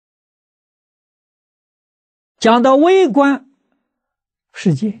讲到微观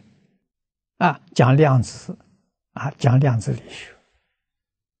世界讲量子讲量子力学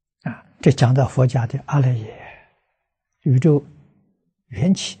这讲到佛家的阿赖耶，宇宙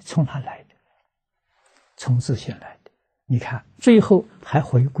缘起从哪来的？从自性来的。你看，最后还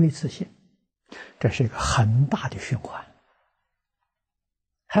回归自性，这是一个很大的循环，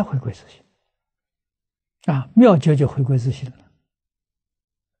还回归自性妙觉就回归自性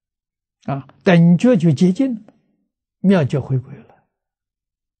了等觉就接近了，妙觉回归了。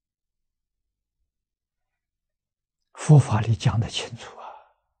佛法里讲得清楚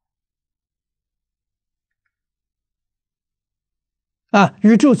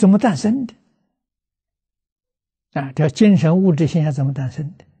宇宙怎么诞生的这精神物质现象怎么诞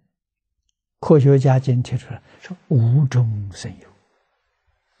生的？科学家今提出来说无中生有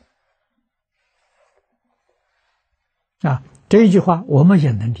这一句话我们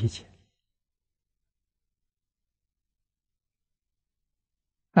也能理解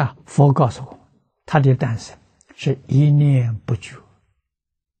佛告诉我们，它的诞生是一念不觉，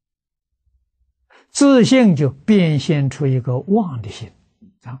自性就变现出一个妄的心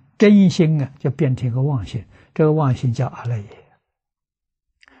真心就变成一个妄心，这个妄心叫阿赖耶，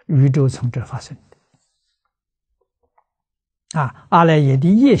宇宙从这发生的阿赖耶的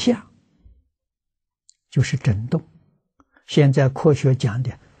业相就是振动，现在科学讲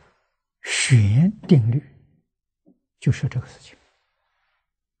的弦定律就是这个事情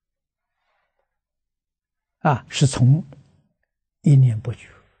是从一念不觉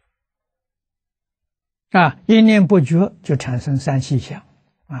一念不觉就产生三细相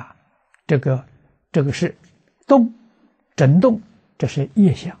这个是振动，这是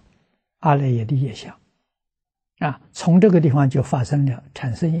业相，阿赖耶的业相从这个地方就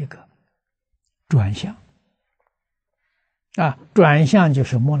产生一个转向转向就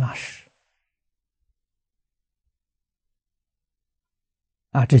是末那识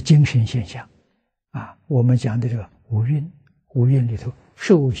这精神现象我们讲的这个五蕴里头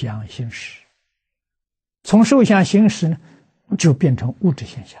受想行识，从受想行识呢就变成物质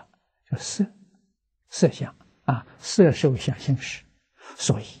现象，就色相色受想行识。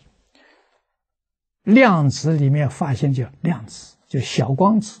所以量子里面发现叫量子，就小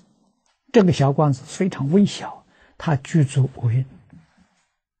光子，这个小光子非常微小，它具足五蕴，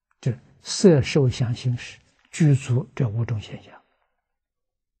就色受想行识具足这五种现象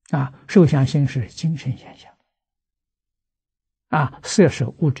受想行识精神现象色是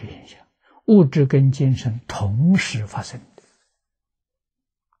物质现象，物质跟精神同时发生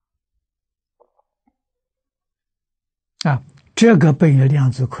的这个被量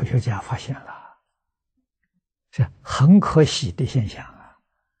子科学家发现了，是很可喜的现象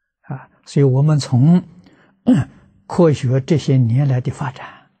所以我们从科学这些年来的发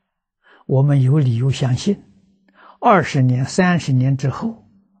展，我们有理由相信20年30年之后，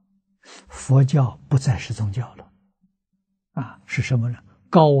佛教不再是宗教了是什么呢？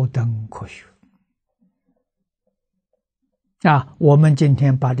高等科学我们今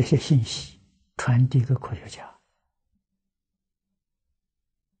天把这些信息传递给科学家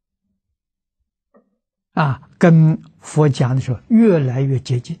跟佛讲的时候越来越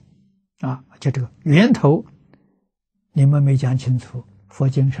接近就这个源头你们没讲清楚，佛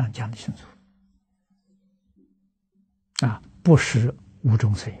经上讲的清楚不是无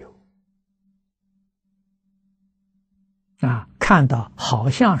中生有看到好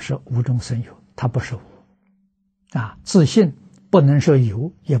像是无中生有，它不是无自信不能说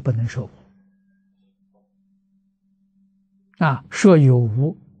有也不能说无说有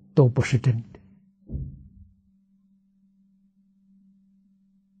无都不是真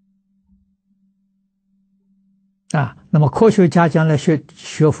的那么科学家将来学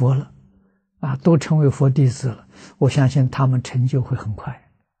佛了都成为佛弟子了，我相信他们成就会很快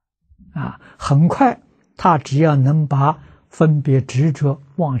很快他只要能把分别执着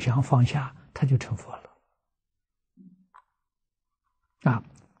妄想放下，他就成佛了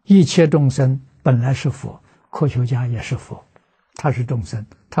一切众生本来是佛，科学家也是佛，他是众生，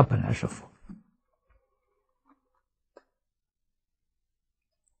他本来是佛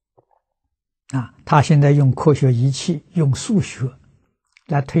他现在用科学仪器用数学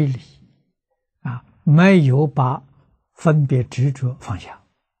来推理没有把分别执着放下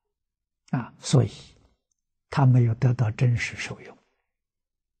所以他没有得到真实受用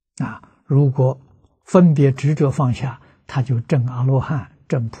如果分别执着放下，他就证阿罗汉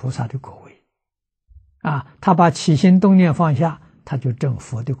证菩萨的果位他把起心动念放下，他就证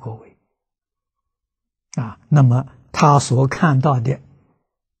佛的果位那么他所看到的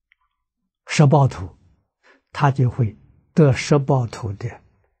十报图，他就会得十报图的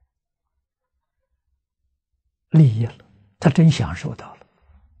利益了，他真享受到了。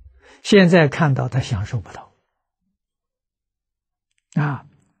现在看到他享受不到啊，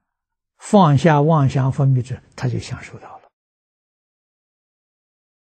放下妄想分别执，他就享受到了。